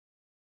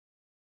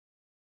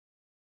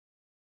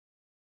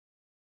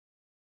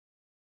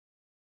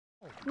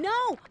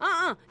No,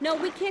 no,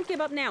 we can't give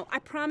up now. I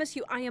promise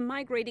you, I am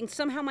migrating.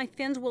 Somehow my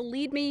fins will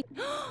lead me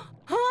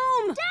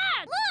home.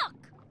 Dad, look!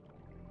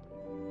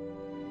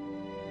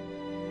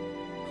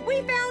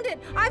 We found it!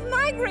 I've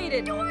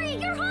migrated! Dory,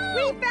 you're home!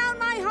 We found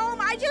my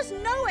home! I just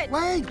know it!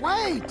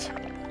 Wait!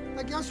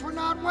 I guess we're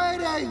not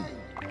waiting!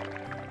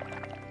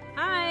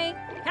 Hi.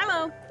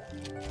 Hello.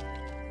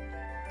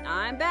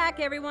 I'm back,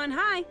 everyone.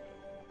 Hi.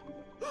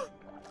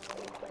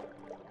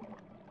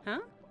 Huh?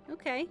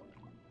 Okay.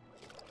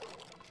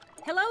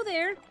 Hello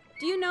there.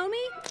 Do you know me?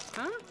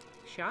 Huh?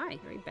 Shy,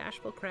 very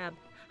bashful crab.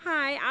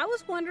 Hi, I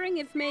was wondering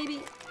if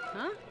maybe...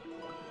 Huh?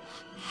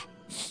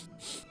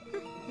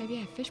 Maybe I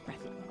have fish breath.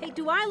 Hey,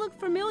 do I look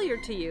familiar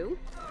to you?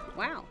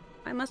 Wow,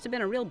 I must have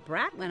been a real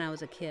brat when I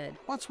was a kid.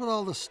 What's with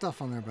all the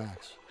stuff on their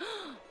backs?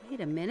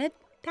 Wait a minute.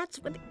 That's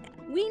what...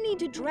 We need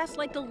to dress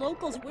like the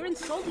locals. We're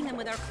insulting them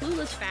with our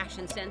clueless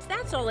fashion sense.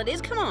 That's all it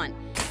is. Come on.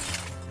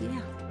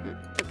 Yeah.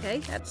 Okay,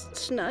 that's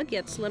snug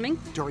yet slimming.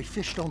 Dory,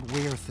 fish don't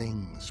wear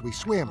things. We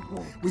swim.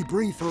 We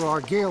breathe through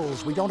our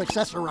gills. We don't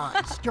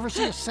accessorize. Did you ever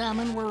see a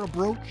salmon wear a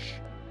brooch?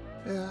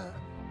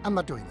 I'm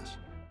not doing this.